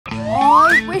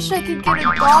wish I could get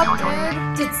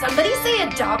adopted. Did somebody say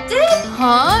adopted?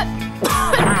 Huh?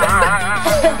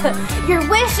 Your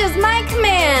wish is my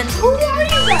command. Who are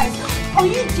you guys? Are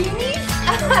you genies?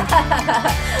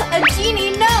 A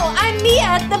genie? No, I'm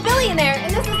Mia, the billionaire,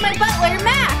 and this is my butler,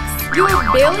 Max. You're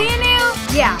a billionaire?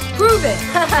 Yeah. Prove it.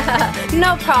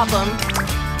 No problem.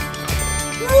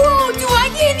 Whoa, do I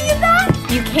get any of that?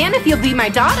 You can if you'll be my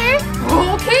daughter.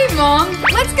 Okay, Mom.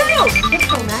 Let's go. Let's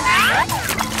go, Max.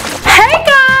 Hey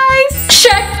guys!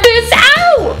 Check this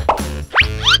out!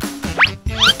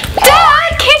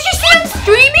 Dad, can't you see I'm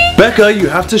streaming? Becca, you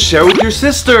have to share with your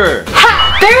sister.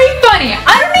 Ha! Very funny.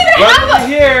 I don't even have a...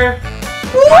 here.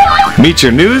 What? Meet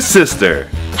your new sister.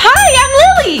 Hi, I'm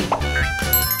Lily.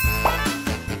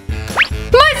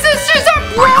 My sisters are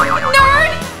broke,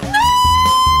 nerd!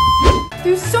 No!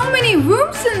 There's so many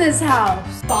rooms in this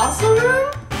house. Fossil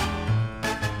room?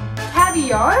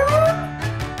 Caviar room?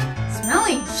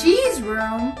 Smelly cheese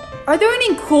room? Are there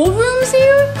any cool rooms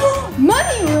here?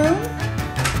 Money room?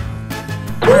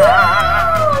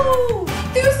 Whoa!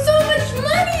 There's so much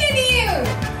money in here!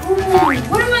 Ooh,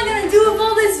 what am I gonna do with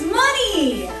all this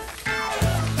money?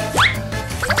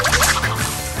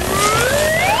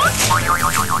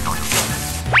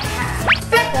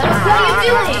 Becca, what are you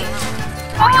doing?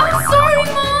 Oh, I'm sorry,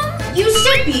 Mom! You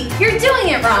should be. You're doing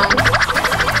it wrong.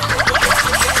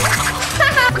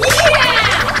 Yeah!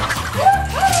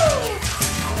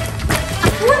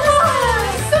 Wow,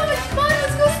 so much fun!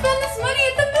 Let's go spend this money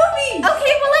at the movies!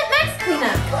 Okay, well let Max clean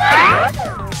up.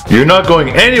 You're not going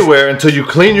anywhere until you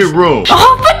clean your room.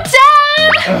 Oh, but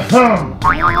Dad!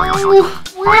 Where am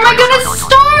I gonna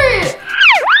start?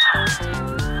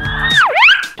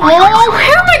 Oh,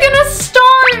 where am I gonna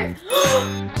start?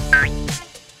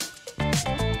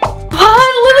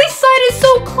 Lily's side is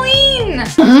so clean.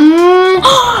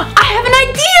 I have an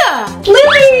idea.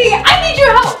 Lily, I need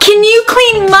your help. Can you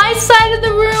clean my side of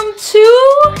the room too,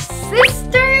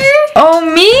 sister? Oh,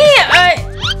 me?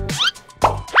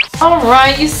 All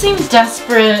right, you seem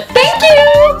desperate. Thank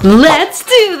you. Let's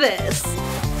do this.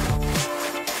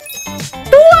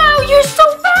 Wow, you're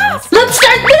so fast. Let's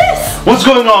start this. What's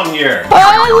going on here?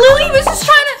 Lily was just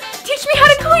trying to teach me how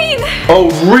to clean. Oh,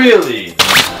 really?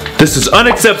 This is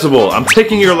unacceptable. I'm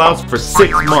taking your allowance for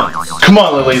 6 months. Come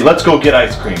on, Lily, let's go get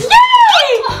ice cream. Yay!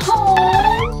 Oh,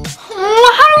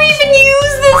 how do we even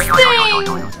use this thing?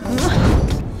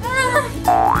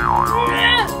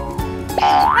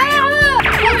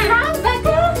 What's wrong,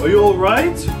 Becca? Are you all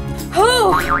right?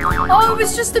 Oh, it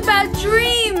was just a bad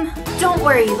dream. Don't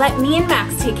worry, let me and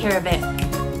Max take care of it.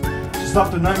 To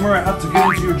stop the nightmare, I have to get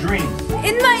into your dreams.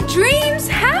 In my dreams?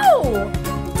 How?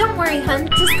 Don't worry, hun.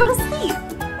 Just go to sleep.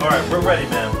 All right, we're ready,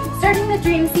 ma'am. Starting the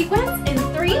dream sequence in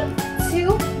 3,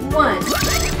 2, 1.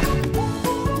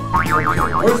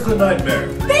 Where's the nightmare?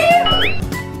 There!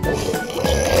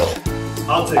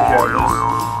 I'll take care of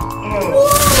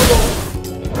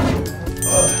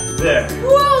this. There.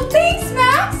 Whoa, thanks,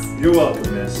 Max! You're welcome,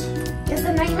 miss. Is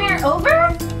the nightmare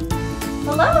over?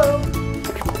 Hello?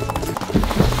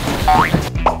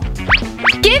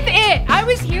 Give it! I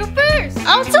was here first!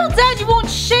 I'll tell Dad you won't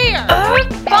share!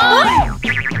 Fine!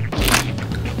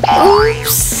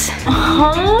 Oops! Huh?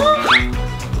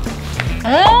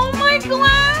 Oh, my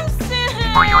glasses!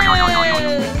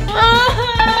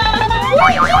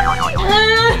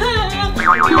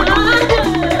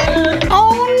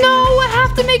 Oh no, I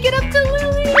have to make it up to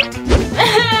Lily!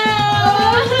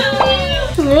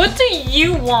 What do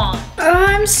you want?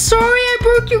 I'm sorry I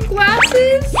broke your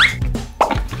glasses.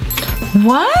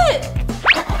 What?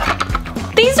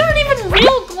 These aren't even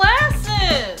real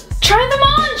glasses! Try them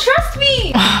on, trust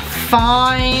me!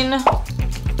 Fine.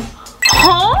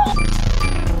 Huh?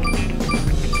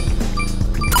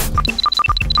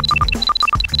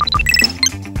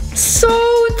 So,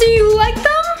 do you like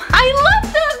them? I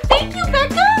love them! Thank you,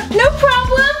 Becca! No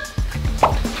problem.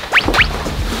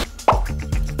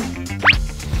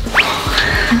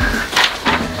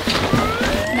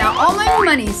 Now all my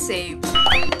money's saved.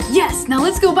 Yes, now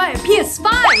let's go buy a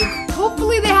PS5.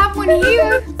 Hopefully they have one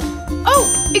here. Oh,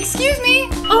 excuse me.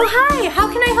 Oh, hi. How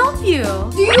can I help you?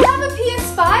 Do you have a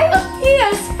PS5? A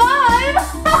PS5?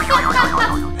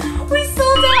 We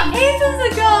sold out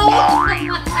ages ago.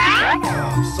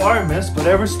 I'm sorry, miss, but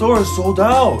every store is sold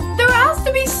out. There has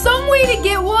to be some way to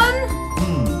get one.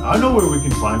 I know where we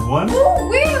can find one. Oh,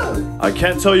 where? I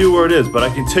can't tell you where it is, but I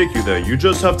can take you there. You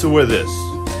just have to wear this.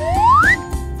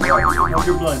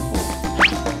 Your blindfold.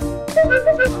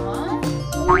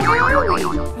 Where are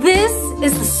we? This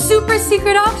is the super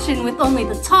secret auction with only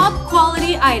the top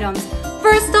quality items.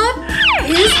 First up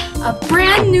is a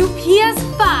brand new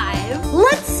PS5.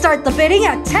 Let's start the bidding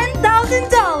at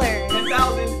 $10,000.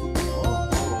 10,000.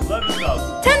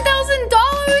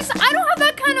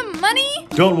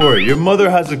 Don't worry, your mother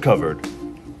has it covered.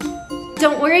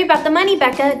 Don't worry about the money,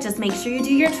 Becca. Just make sure you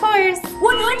do your chores. $100,000!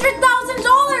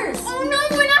 Oh no,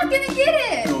 we're not gonna get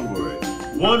it! Don't worry.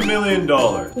 $1 million.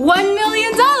 $1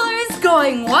 million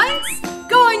going once,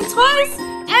 going twice,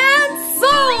 and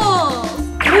sold!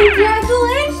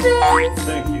 Congratulations!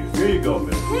 Thank you. Here you go,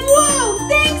 Miss. Whoa,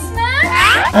 thanks, man!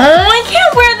 Oh, I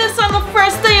can't wear this on the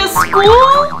first day of school.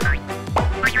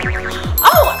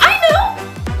 Oh, I know!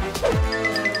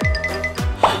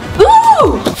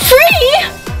 Ooh, free!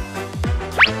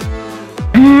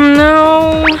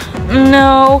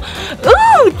 No.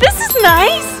 Ooh, this is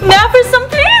nice. Now for some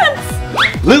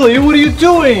pants. Lily, what are you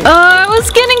doing? I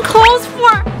was getting clothes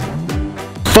for...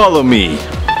 Follow me.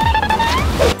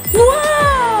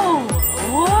 Whoa!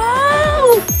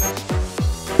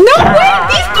 No way!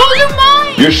 These clothes are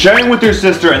mine! You're sharing with your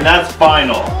sister, and that's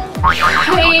final.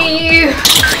 Hey,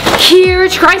 here,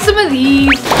 try some of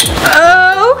these.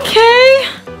 Okay.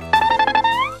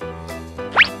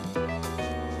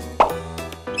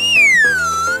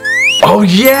 Oh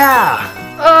yeah!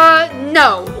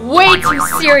 No, way too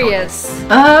serious.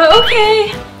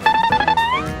 Okay.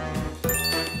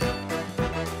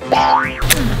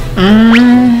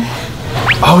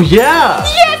 Oh yeah!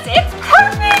 Yes, it's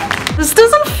perfect! This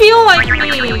doesn't feel like me.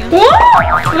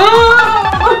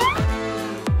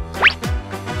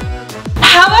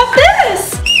 How about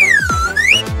this?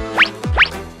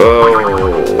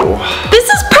 Oh. This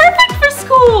is perfect for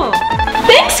school.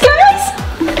 Thanks, guys.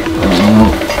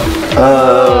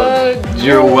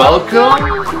 You're welcome? Mom,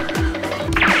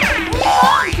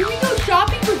 can we go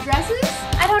shopping for dresses?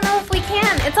 I don't know if we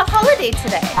can. It's a holiday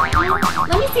today.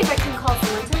 Let me see if I can call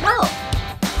someone to help.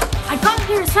 I got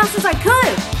here as fast as I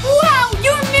could. Wow,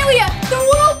 you're Amelia, the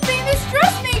world famous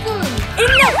dressmaker.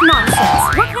 Enough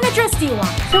nonsense. What kind of dress do you want?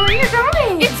 Show me your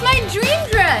drawing. It's my dream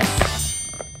dress.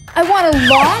 I want a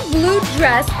long blue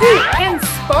dress and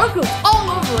sparkles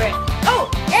all over it. Oh,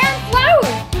 and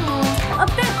flowers. A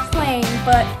bit plain,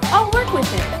 but I'll work with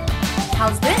it.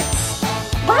 How's this?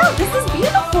 Wow, this is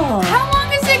beautiful. How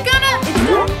long is it gonna? It's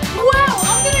done. Wow,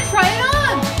 I'm gonna try it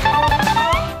on.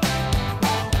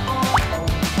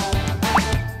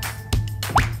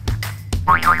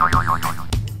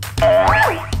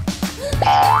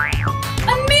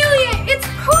 Amelia, it's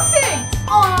perfect.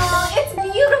 Aw, it's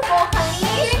beautiful,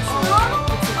 honey. Thanks, Mom.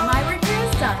 Looks like my work here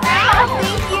is done. Oh,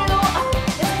 thank you. Oh,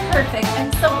 it's perfect. I'm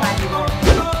so glad you won.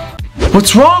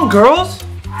 What's wrong, girls?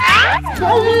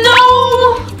 Oh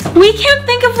no! We can't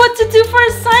think of what to do for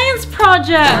a science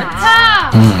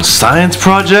project. Science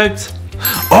project?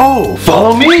 Oh,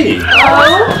 follow me!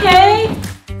 Okay.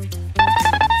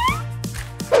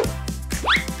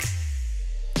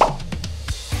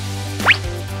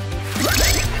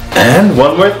 And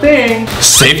one more thing.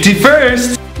 Safety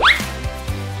first!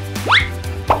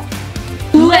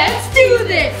 Let's do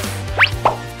this.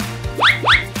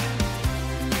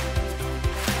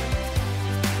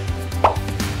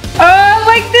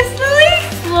 Like this, Lily?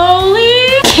 Slowly.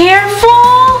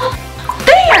 Careful.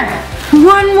 There.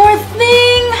 One more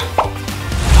thing.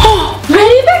 Oh,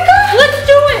 ready, Becca? Let's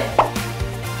do it.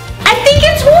 I think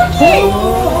it's working.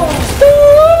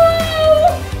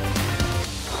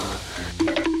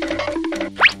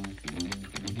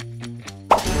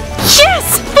 Yes!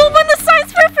 We'll win the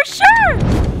science fair for sure.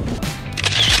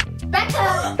 Becca,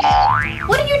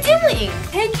 what are you doing?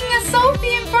 Taking a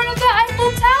selfie in front of the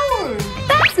Eiffel Tower.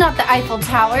 That's not the Eiffel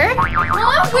Tower.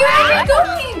 Mom, where are we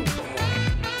going?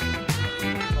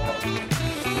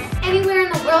 Anywhere in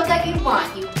the world that you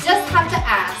want. You just have to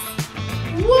ask.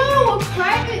 Whoa, a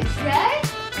private jet?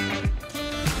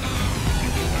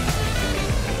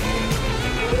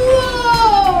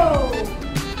 Whoa!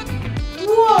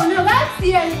 Whoa, now that's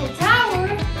the Eiffel Tower.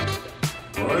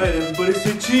 Alright, everybody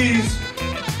say cheese.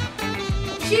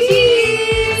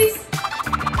 Cheese!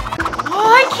 Oh,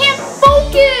 I can't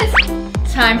focus!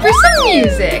 Time for some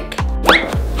music.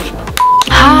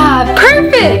 Ah,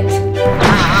 perfect!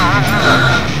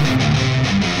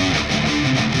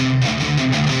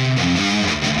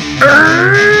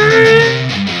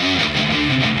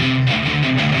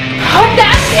 Oh,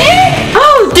 that's it!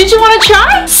 Oh, did you want to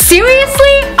try?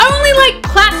 Seriously? I only like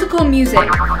classical music.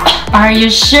 Are you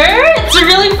sure? It's a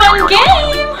really fun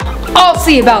game. I'll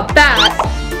see about that.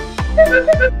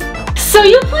 So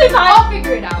you play I'll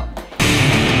figure it out.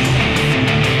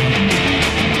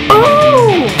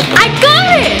 Oh, I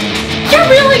got it! you're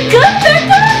really good,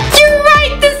 Becca. You're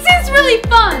right, this is really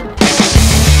fun!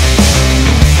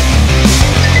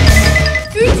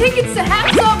 3 tickets to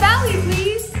Hacksaw Valley,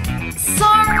 please.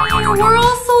 Sorry, we're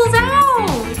all sold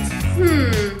out.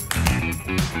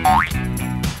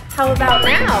 How about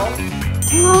now?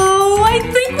 Oh, I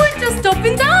think we're just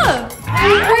opened up.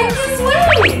 Right this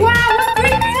way. Wow, what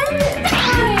great service.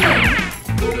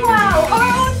 Wow, our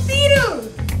own theater.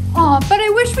 Aw, but I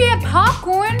wish we had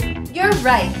popcorn. You're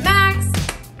right, Max.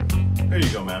 Here you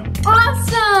go, ma'am.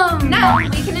 Awesome. Now we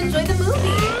can enjoy the movie.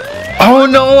 Oh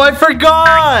no, I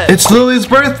forgot! It's Lily's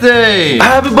birthday! I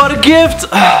haven't bought a gift!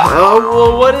 Oh,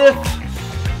 well, what if?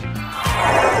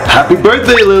 Happy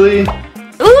birthday, Lily! Ooh,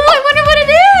 I wonder what it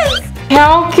is.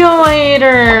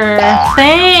 Calculator.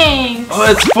 Thanks.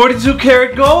 Oh, it's 42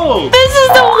 karat gold! This is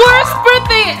the worst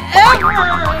birthday ever.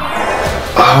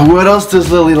 Oh, what else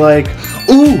does Lily like?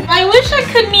 Ooh! I wish I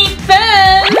could meet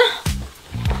Ben.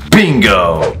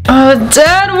 Bingo!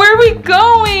 Dad, where are we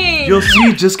going? You'll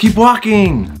see, just keep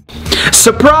walking.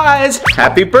 Surprise!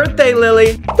 Happy birthday,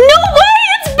 Lily! No way!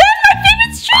 It's Ben, my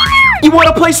favorite streamer! You want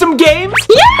to play some games?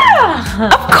 Yeah!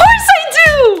 Of course I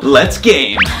do! Let's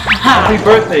game! Happy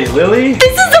birthday, Lily!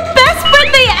 This is the best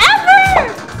birthday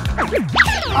ever!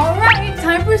 All right,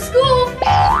 time for school.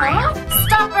 Huh?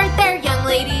 Stop right there, young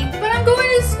lady. But I'm going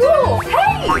to school.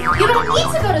 Hey, you don't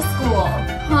need to go to school.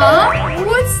 Huh?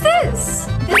 What's this?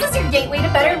 This is your gateway to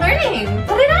better learning.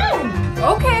 Put it on.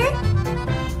 Okay.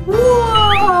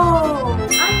 Whoa! I'm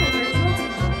your virtual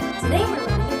teacher. Today we're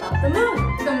learning about the moon.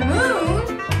 The moon?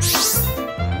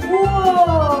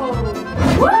 Whoa!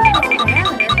 Whoa!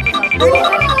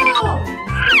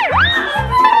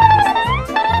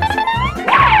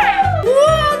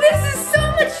 Whoa, this is so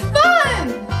much fun!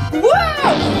 Whoa!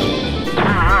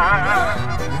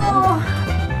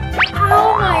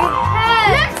 Oh, my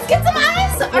head! Max, get some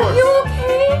ice! Are you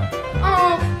okay?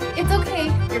 Oh, It's okay.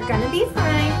 You're gonna be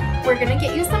fine. We're gonna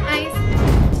get you some ice.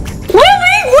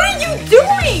 Lily, what are you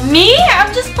doing? Me?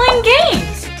 I'm just playing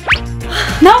games.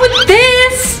 Not with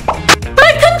this.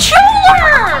 My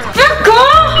controller! Becca,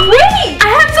 wait! I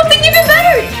have something even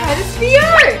better. try this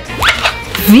VR.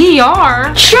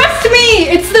 VR? Trust me,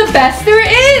 it's the best there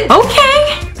is.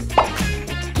 Okay.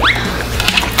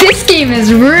 This game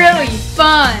is really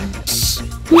fun.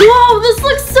 Whoa, this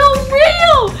looks so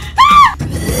real.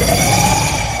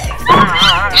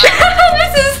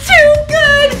 This is too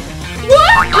good.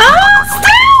 What?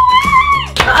 Stay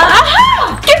away!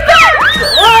 Get back!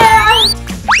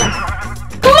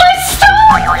 My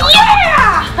stone!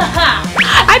 Yeah!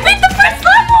 I beat the first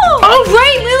level! All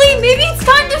right, Lily, maybe it's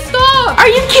time to stop. Are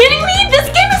you kidding me? This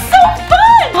game is so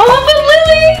fun! Oh, but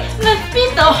Lily! Let's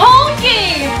beat the whole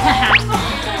game!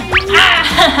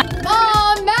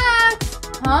 Max.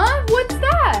 Huh? What's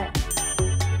that?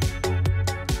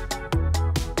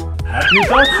 Happy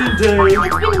adoption day!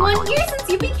 It's been 1 year since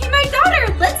you became my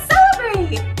daughter. Let's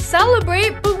celebrate.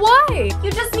 Celebrate, but why?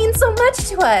 You just mean so much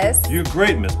to us. You're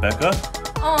great, Miss Becca.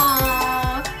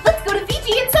 Aww. Let's go to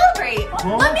Fiji and celebrate.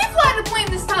 Huh? Let me fly the plane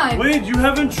this time. Wait, you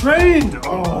haven't trained!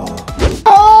 Oh.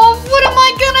 Oh, what am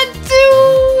I gonna do?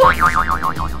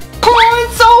 Oh, I'm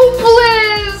so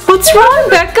bliss. What's wrong,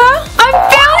 Becca? I'm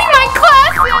failing my classes.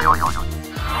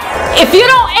 If you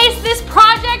don't ace this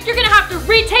project, you're gonna have to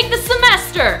retake the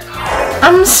semester.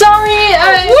 I'm sorry.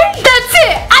 Wait, that's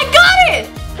it. I got it.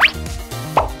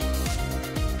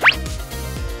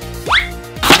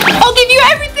 I'll give you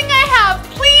everything I have.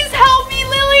 Please help me,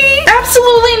 Lily.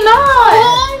 Absolutely not.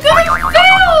 Oh, I'm gonna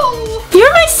fail.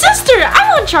 You're my sister.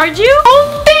 I won't charge you.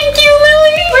 Oh, thank you,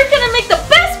 Lily. We're gonna make the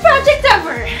best project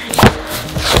ever.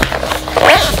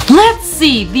 Let's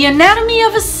see, the anatomy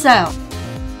of a cell.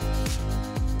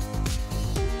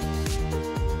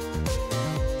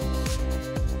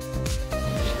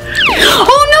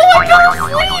 Oh no, I fell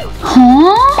asleep.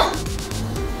 Huh?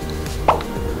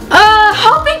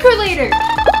 I'll thank her later.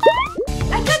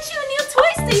 I got you a new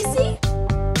toy, Stacy.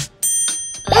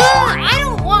 I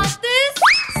don't want this.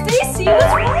 Stacy,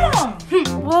 what's wrong?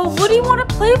 Well, what do you want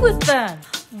to play with then?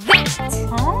 That.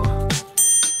 Huh?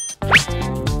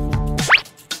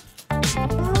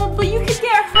 Oh, but you could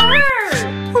get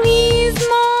hurt. Please,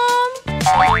 Mom. You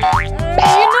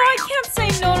know I can't say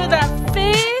no to that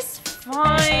face.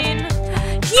 Fine.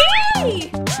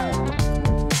 Yay!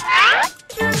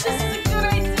 This is a good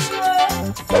idea.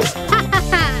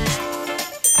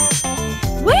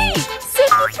 Wait,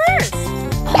 safety first.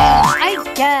 I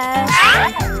guess.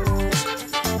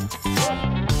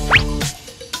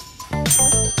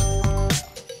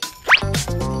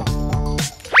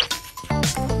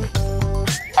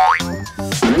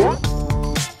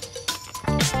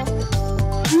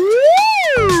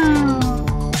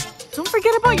 Don't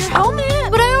forget about your helmet.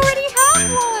 But I already have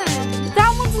one.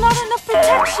 That one's not enough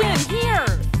protection. Here.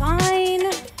 Fine.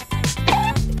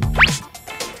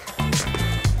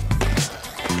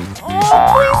 Oh,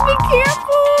 please be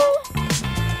careful.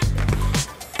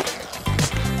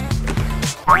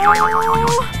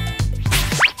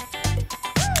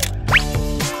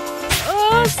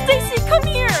 Stacy, come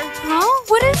here. Huh?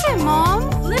 What is it, Mom?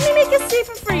 Let me make it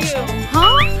safer for you.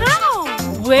 Huh? How?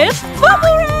 With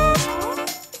bubble wrap.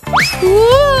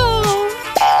 Whoa.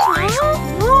 Huh?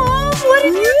 Mom, what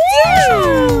did you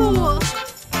do?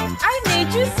 I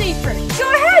made you safer. Go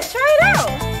ahead, try it out.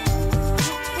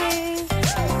 Okay.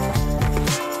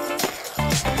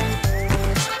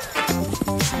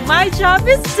 My job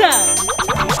is done.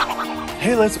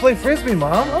 Hey, let's play frisbee,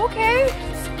 Mom. Okay.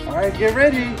 All right, get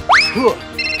ready. Huh?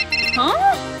 Mom.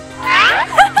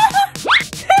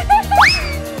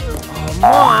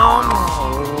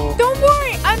 Don't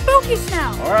worry, I'm focused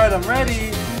now. All right, I'm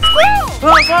ready. Squirrel!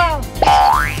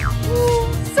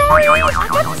 Sorry, I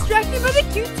got distracted by the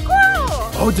cute squirrel.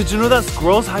 Oh, did you know that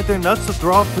squirrels hide their nuts to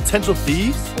throw off potential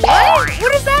thieves? What?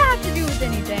 What does that have to do with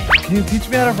anything? Can you teach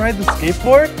me how to ride the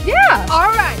skateboard? Yeah.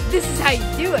 All right, this is how you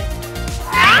do it.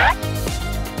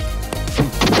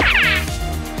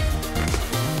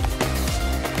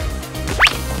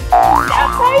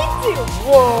 That's how you do it.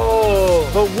 Whoa!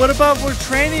 But what about for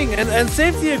training and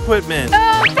safety equipment?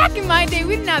 Back in my day,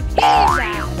 we didn't have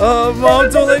any of that. Mom,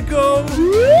 don't let go.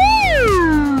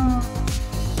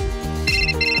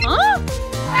 Huh?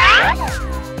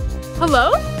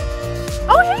 Hello?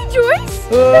 Oh, hey, Joyce.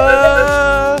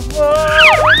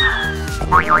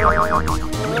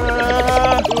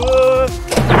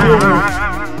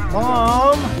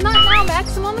 Mom. Not now,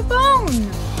 Max. I'm on the phone.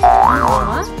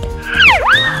 Huh?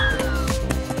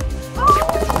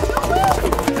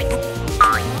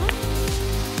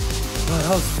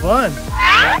 That was fun.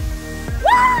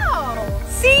 Wow!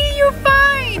 See, you're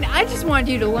fine. I just wanted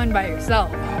you to learn by yourself.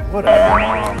 Whatever,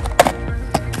 Mom.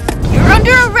 You're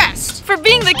under arrest for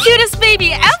being the cutest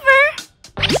baby ever.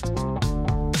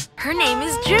 Her name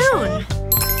is June.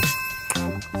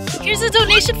 Here's a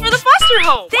donation for the foster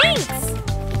home. Thanks.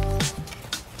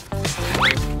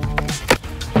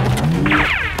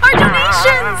 Our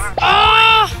donations.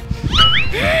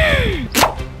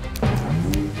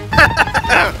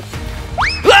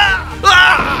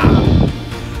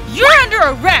 You're under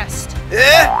arrest.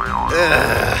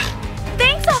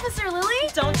 Thanks, Officer Lily.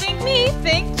 Don't thank me,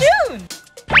 thank June.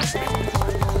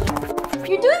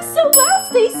 You're doing so well,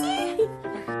 Stacy.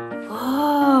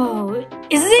 Whoa,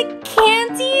 is it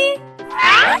candy?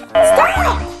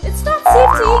 Stop! It's not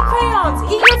safe to eat crayons.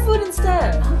 Eat your food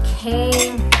instead. Okay.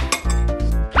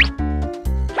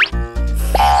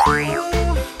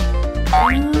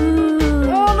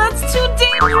 Oh, that's too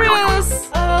dangerous.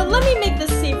 Let me make this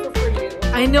safer for you.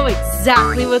 I know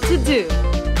exactly what to do.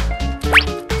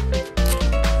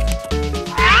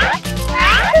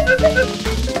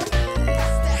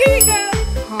 Here you go.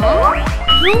 Huh?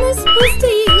 How am I supposed to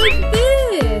eat like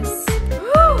this?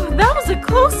 That was a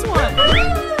close one.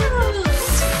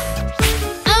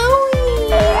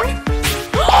 Owie!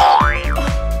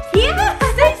 Yeah!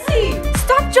 Stacy!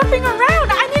 Stop jumping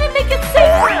around! I need to make it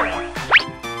safer!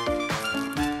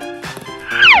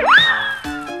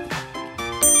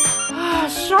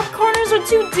 Sharp corners are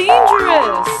too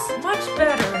dangerous. Much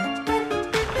better.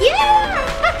 Yeah!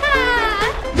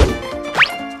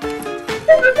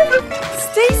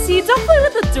 Stacy, don't play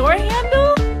with the door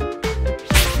handle.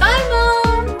 Bye,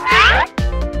 Mom.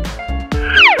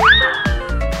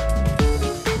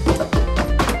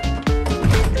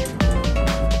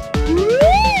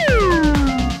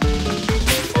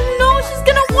 Oh no, she's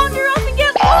gonna wander off and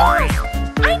get lost.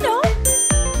 I know.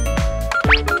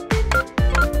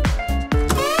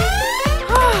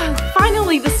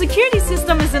 Finally, the security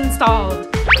system is installed.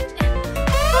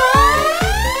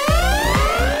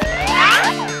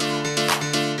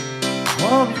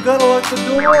 Mom, you gotta lock the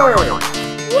door.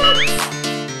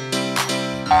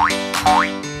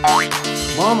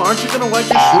 Mom, aren't you gonna wipe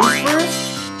your shoes first?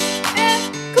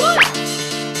 Come on.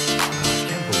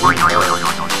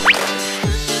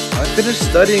 I finished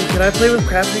studying. Can I play with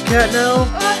Crafty Cat now?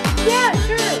 Yeah,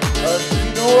 sure. Do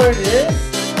you know where it is?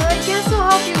 I guess I'll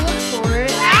help you look for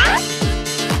it. I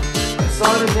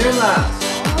saw it in their last.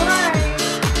 Alright.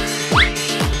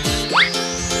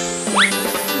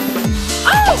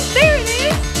 Oh, there it is.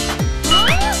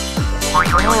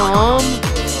 Mom.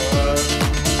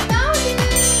 Found it.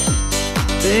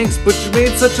 Thanks, but you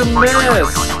made such a mess.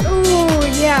 Oh,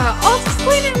 yeah. I'll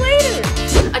explain it later.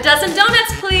 A dozen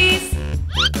donuts, please.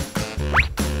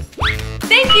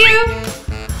 Thank you.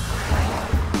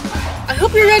 I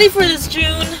hope you're ready for this,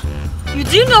 June. You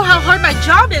do know how hard my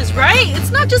job is, right?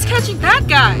 It's not just catching bad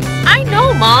guys. I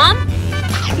know, Mom.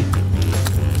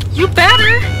 You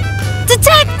better.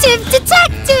 Detective!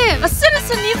 Detective! A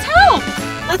citizen needs help.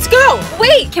 Let's go.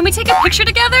 Wait, can we take a picture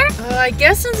together? I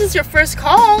guess since it's your first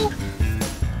call.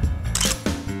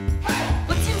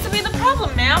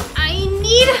 problem, ma'am? I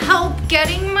need help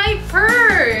getting my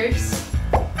purse.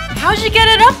 How'd you get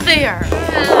it up there? I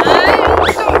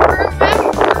don't remember.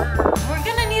 We're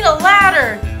gonna need a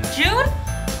ladder. June?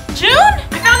 June?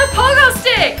 I found a pogo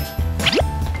stick!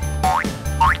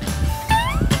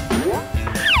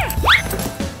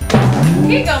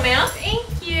 Here you go, ma'am. Thank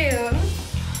you.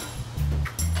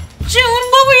 June,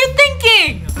 what were you thinking?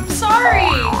 I'm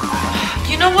sorry.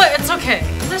 You know what? It's okay.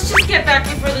 Let's just get back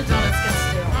before the donuts get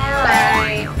stale.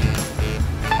 Alright.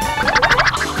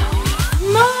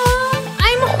 Mom,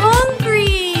 I'm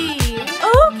hungry.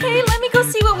 Okay, let me go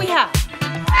see what we have.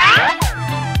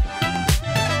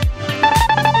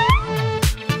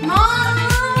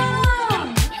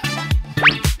 Mom!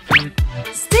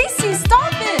 Stacy,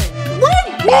 stop it! What?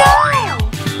 No!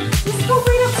 Just go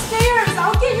right upstairs.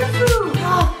 I'll get your food.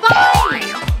 Oh,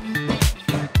 fine.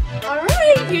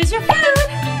 Alright, here's your food.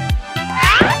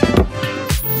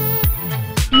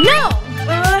 No!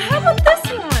 How about this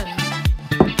one?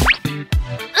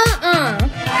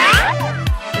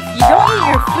 If you don't eat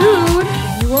your food,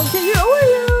 you won't get your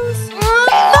Oreos.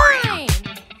 Fine.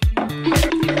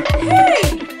 Hey!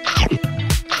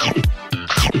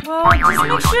 Well, just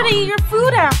make sure to eat your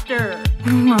food after.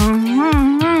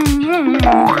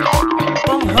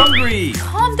 I'm hungry.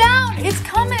 Calm down, it's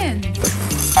coming.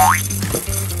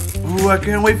 Ooh, I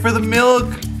can't wait for the milk.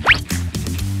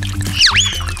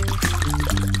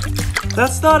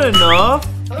 That's not enough.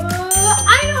 I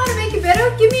know how to make it better.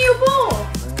 Give me your bowl.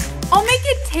 I'll make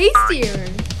it tastier.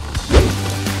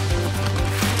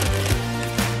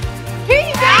 Here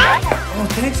you go. Oh,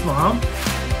 thanks, Mom.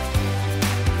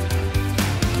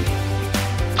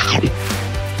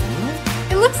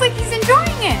 It looks like he's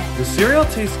enjoying it. The cereal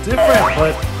tastes different,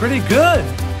 but pretty good.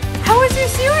 How was your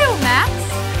cereal, Max?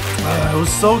 It was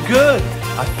so good.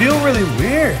 I feel really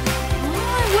weird.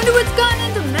 Oh, I wonder what's gotten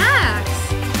into Max.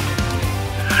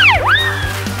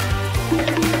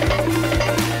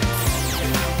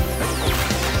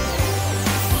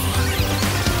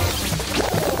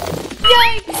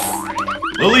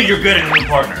 Yikes! Lily, you're getting a new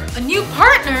partner. A new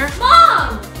partner?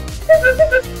 Mom!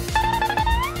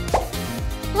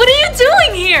 What are you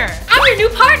doing here? I'm your new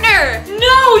partner!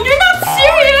 No, you're not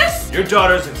serious! Your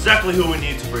daughter's exactly who we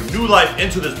need to bring new life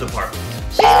into this department.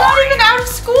 She's not even out of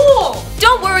school!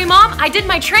 Don't worry, Mom. I did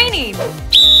my training.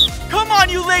 Come on,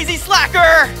 you lazy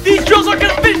slacker! These drills aren't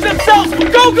gonna finish themselves!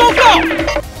 Go, go,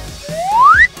 go!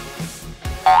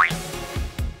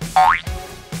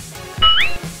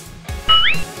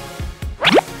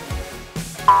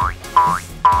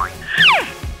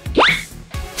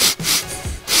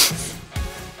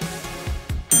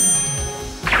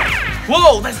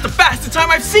 Whoa, that's the fastest time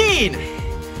I've seen!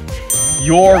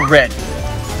 You're ready.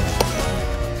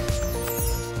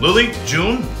 Lily,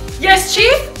 June, Yes,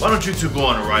 Chief? why don't you two go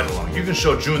on a ride along? You can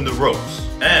show June the ropes.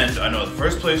 And I know the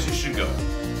first place you should go.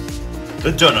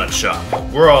 The donut shop.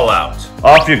 We're all out.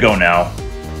 Off you go now.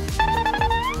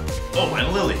 Oh,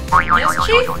 and Lily, Yes,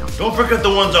 Chief? don't forget the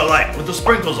ones I like with the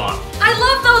sprinkles on. I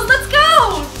love those! Let's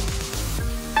go!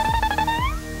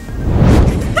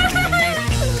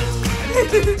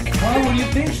 Oh, what do you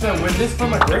think? Should I win this for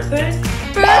my birthday?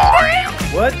 Birthday?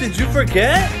 What? Did you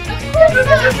forget?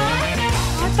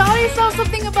 I thought I saw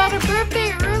something about a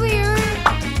birthday earlier.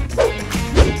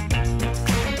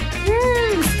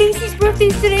 Stacy's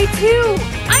birthday's today too.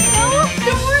 I know.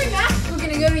 Don't worry, Max. We're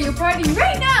gonna go to your party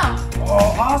right now.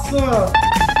 Oh, awesome!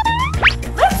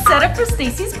 Let's set up for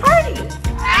Stacy's party.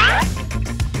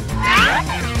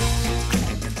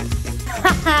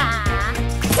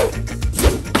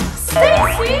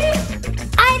 Stacy!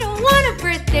 I don't want a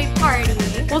birthday party.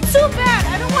 Well, too bad.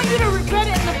 I don't want you to regret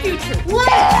it in the future.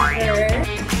 Whatever.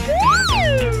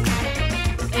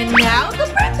 And now the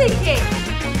birthday cake.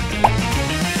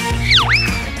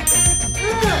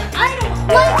 I don't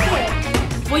like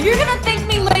it. Well, you're gonna thank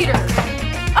me later.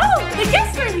 Oh, the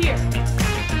guests are here.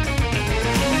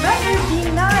 Remember, be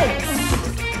nice.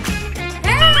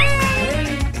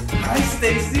 Hey! Hi,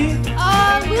 Stacy.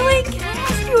 Lily, can I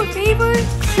ask you a favor?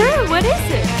 Sure, what is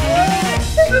it?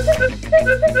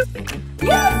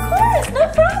 Yeah, of course, no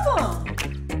problem.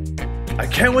 I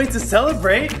can't wait to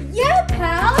celebrate. Yeah,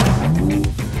 pal.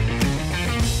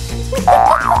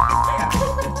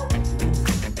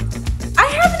 I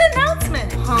have an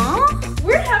announcement. Huh?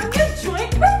 We're having a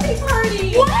joint birthday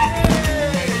party. What?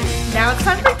 Now it's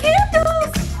time for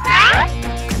candles.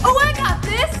 Oh, I got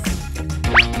this.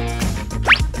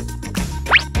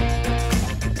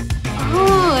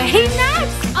 Oh, hey Max,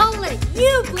 I'll let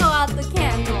you blow out the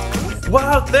candles.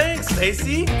 Wow, thanks,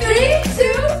 Stacy. 3,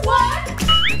 2, 1.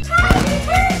 Happy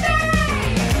birthday!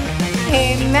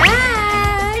 Hey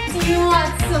Max, do you want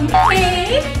got some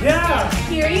cake. Yeah.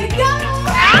 Here you go.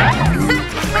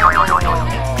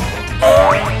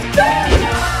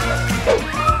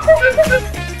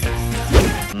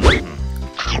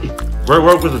 Great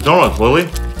work with the donuts, Lily.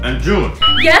 And June,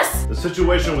 Yes? the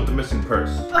situation with the missing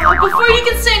purse. Before you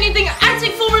can say anything, I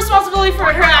take full responsibility for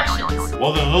her actions.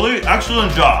 Well then, Lily,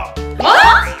 excellent job.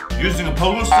 What? Using a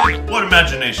pogo stick? What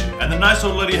imagination. And the nice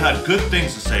old lady had good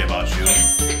things to say about you.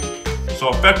 So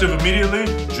effective immediately,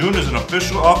 June is an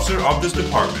official officer of this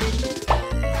department.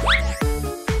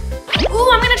 Ooh,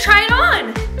 I'm gonna try it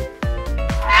on.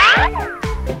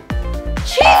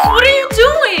 Chief, what are you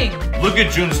doing? Look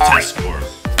at June's test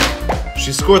scores.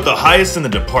 She scored the highest in the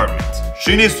department.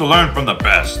 She needs to learn from the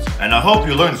best. And I hope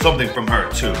you learned something from her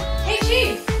too. Hey,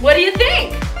 Chief, what do you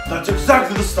think? That's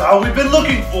exactly the style we've been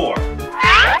looking for.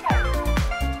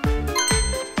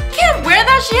 Can't wear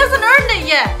that, she hasn't earned it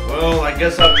yet. Well, I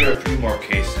guess after a few more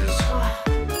cases.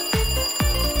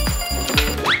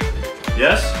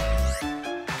 Yes?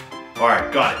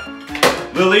 Alright, got it.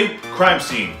 Lily, crime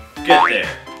scene. Get there.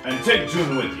 And take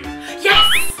June with you. Yes!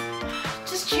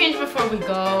 Just change before we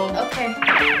go. Okay.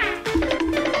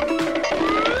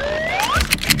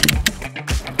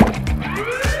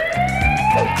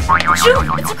 June,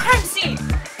 it's a crime scene.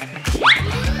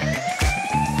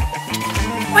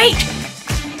 Wait!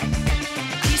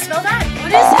 Do you smell that?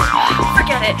 What is it?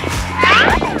 Forget it.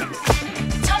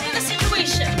 Tell me the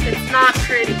situation. It's not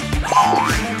pretty.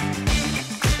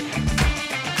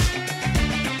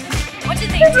 What did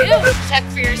they do? Check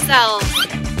for yourselves.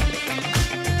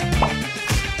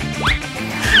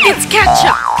 It's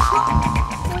ketchup!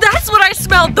 That's what I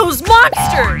smelled, those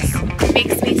monsters!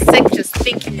 Makes me sick just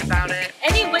thinking about it.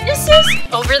 Any witnesses?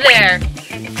 Over there.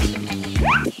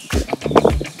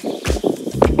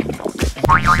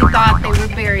 She thought they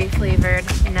were berry flavored.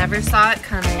 Never saw it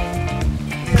coming.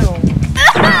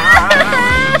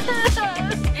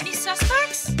 Any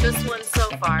suspects? Just one so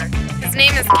far. His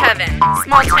name is Kevin.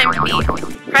 Small-time thief.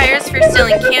 Priors for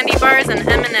stealing candy bars and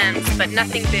M&Ms, but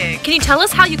nothing big. Can you tell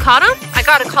us how you caught him? I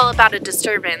got a call about a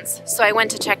disturbance, so I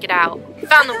went to check it out.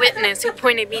 Found the witness who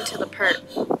pointed me to the perp.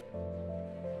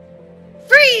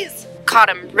 Freeze! Caught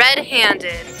him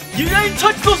red-handed. You didn't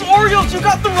touch those Oreos! You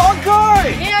got the wrong guy!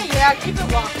 Yeah, keep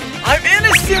it walking. I'm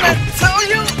innocent, I tell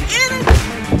you!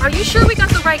 Are you sure we got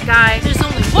the right guy? There's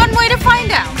only one way to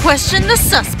find out. Question the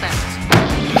suspect.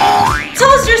 Tell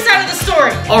us your side of the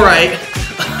story. Alright.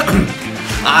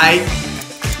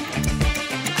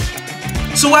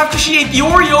 So after she ate the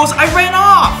Oreos, I ran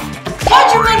off!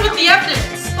 Why'd you run with the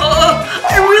evidence?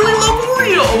 I really love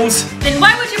Oreos! Then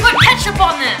why would you put ketchup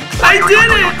on them? I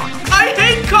didn't! I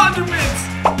hate condiments!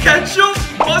 Ketchup,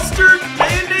 mustard,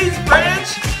 mayonnaise,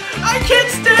 ranch! I can't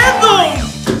stand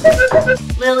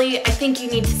them! Lily, I think you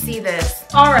need to see this.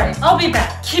 Alright, I'll be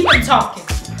back. Keep on talking.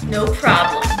 No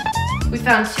problem. We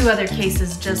found 2 other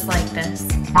cases just like this.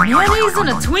 Mayonnaise on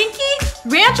a Twinkie?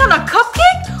 Ranch on a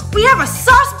cupcake? We have a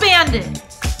sauce bandit!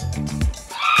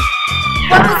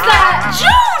 What was that?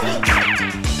 June!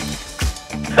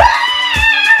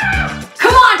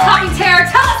 Come on, Tommy Terror,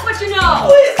 tell us what you know.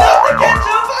 Please stop the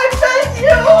ketchup! I beg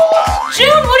you!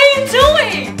 June, what are you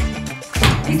doing?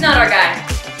 He's not our guy.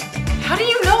 How do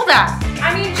you know that?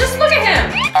 I mean, just look at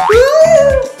him.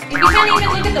 If you can't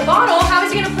even look at the bottle, how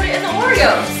is he gonna put it in the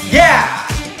Oreos? Yeah!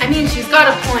 I mean, she's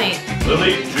got a point.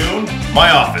 Lily, June,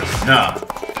 my office, now.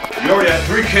 We already had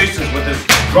 3 cases with this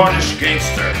garnish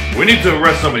gangster. We need to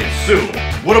arrest somebody soon.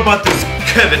 What about this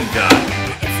Kevin guy?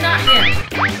 It's not him.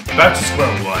 Back to square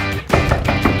one.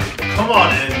 Come on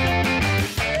in.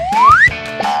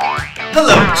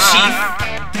 Hello, Chief,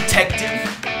 Detective,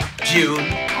 June.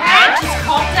 Alright, just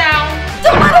calm down.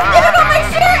 Don't let him get it on my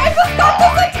shirt! I just got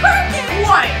this like turkey!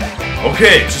 What?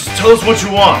 Okay, just tell us what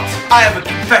you want. I have a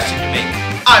confession to make.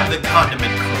 I'm the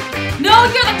condiment crook. No,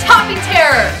 you're the Tommy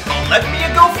Terror! Don't let me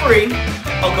go free.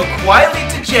 I'll go quietly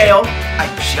to jail. I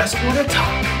just want to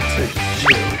talk to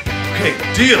you. Okay,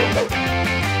 deal.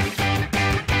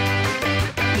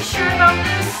 You sure about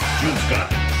this? June's got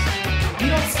it.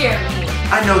 You don't scare me.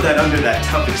 I know that under that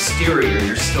tough exterior,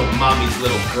 you're still mommy's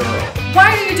little girl.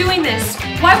 Why are you doing this?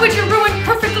 Why would you ruin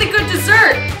perfectly good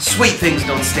dessert? Sweet things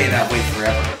don't stay that way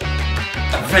forever.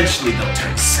 Eventually they'll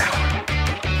turn sour.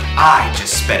 I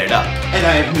just sped it up, and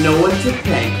I have no one to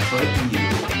thank but you.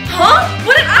 Huh?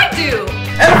 What did I do?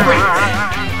 Everything!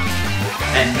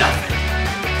 And nothing.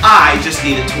 I just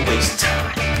needed to waste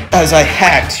time. As I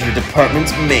hacked your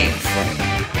department's mainframe.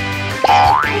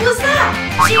 What was that?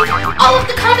 Chief, all of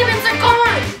the condiments are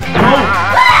gone!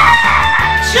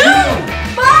 June!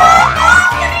 Mom!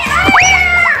 Mom! Get me out of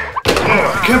here!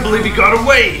 I can't believe he got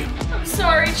away. I'm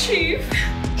sorry, Chief.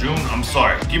 June, I'm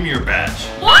sorry. Give me your badge.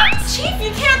 What? Chief,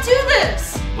 you can't do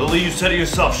this! Lily, you said it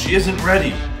yourself. She isn't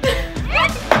ready.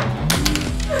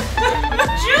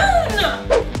 June!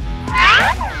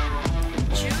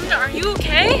 June, are you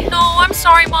okay? No, I'm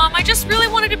sorry, Mom. I just really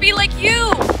wanted to be like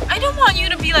you. I don't want you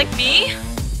to be like me.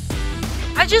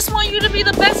 I just want you to be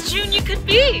the best June you could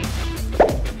be.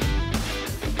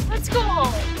 Let's go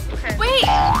home. Okay. Wait!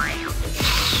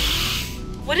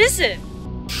 What is it?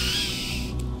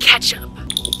 Ketchup.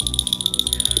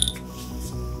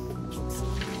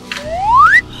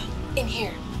 In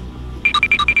here.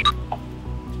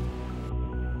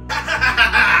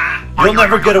 You'll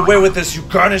never get away with this, you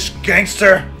garnished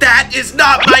gangster. That is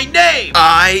not my name!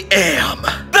 I am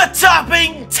the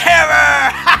Topping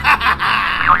Terror!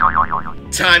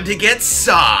 Time to get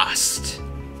sauced.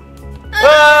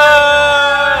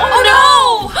 Oh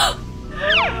no!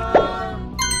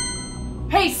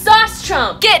 Hey, Sauce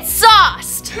Chump! Get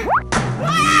sauced!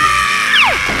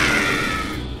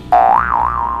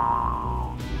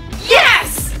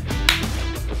 Yes!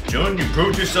 June, you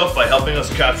proved yourself by helping us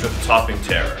capture the Topping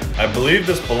Terror. I believe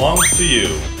this belongs to you.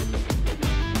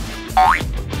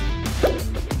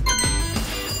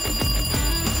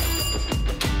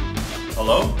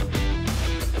 Hello?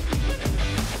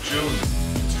 June,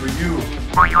 it's for you.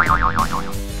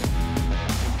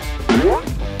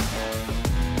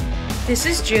 This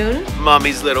is June.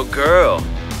 Mommy's little girl.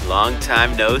 Long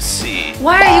time no see.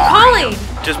 Why are you calling?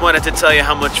 Just wanted to tell you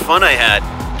how much fun I had.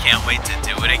 Can't wait to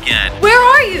do it again. Where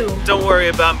are you? Don't worry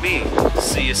about me.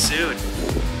 See you soon,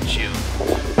 June.